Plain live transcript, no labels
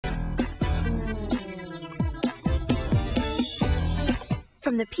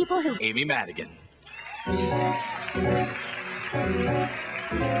From the people who... Amy Madigan.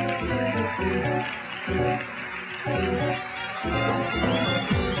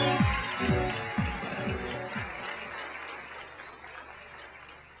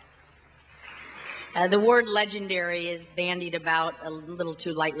 The word legendary is bandied about a little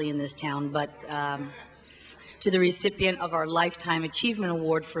too lightly in this town, but to the recipient of our Lifetime Achievement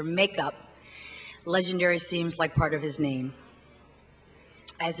Award for makeup, legendary seems like part of his name,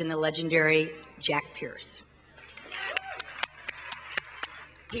 as in the legendary Jack Pierce.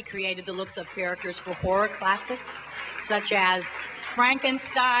 He created the looks of characters for horror classics, such as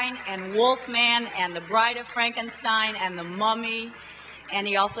Frankenstein and Wolfman and The Bride of Frankenstein and The Mummy, and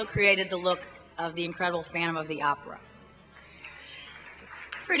he also created the look of the incredible Phantom of the Opera. It's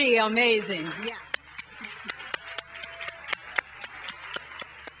pretty amazing, yeah.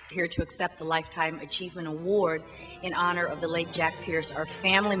 Here to accept the Lifetime Achievement Award in honor of the late Jack Pierce are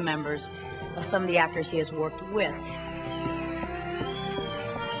family members of some of the actors he has worked with.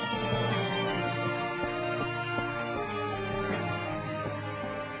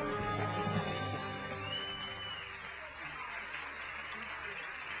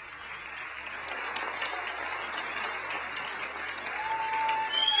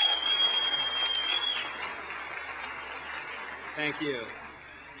 Thank you.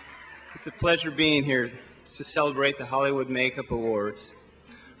 It's a pleasure being here to celebrate the Hollywood Makeup Awards.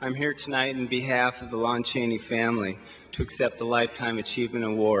 I'm here tonight on behalf of the Lon Chaney family to accept the Lifetime Achievement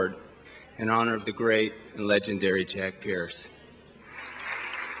Award in honor of the great and legendary Jack Pierce.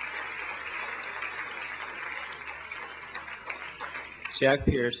 Jack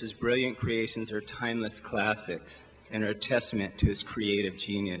Pierce's brilliant creations are timeless classics and are a testament to his creative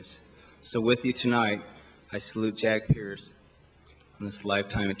genius. So with you tonight, I salute Jack Pierce on this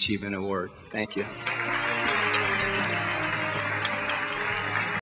Lifetime Achievement Award. Thank you.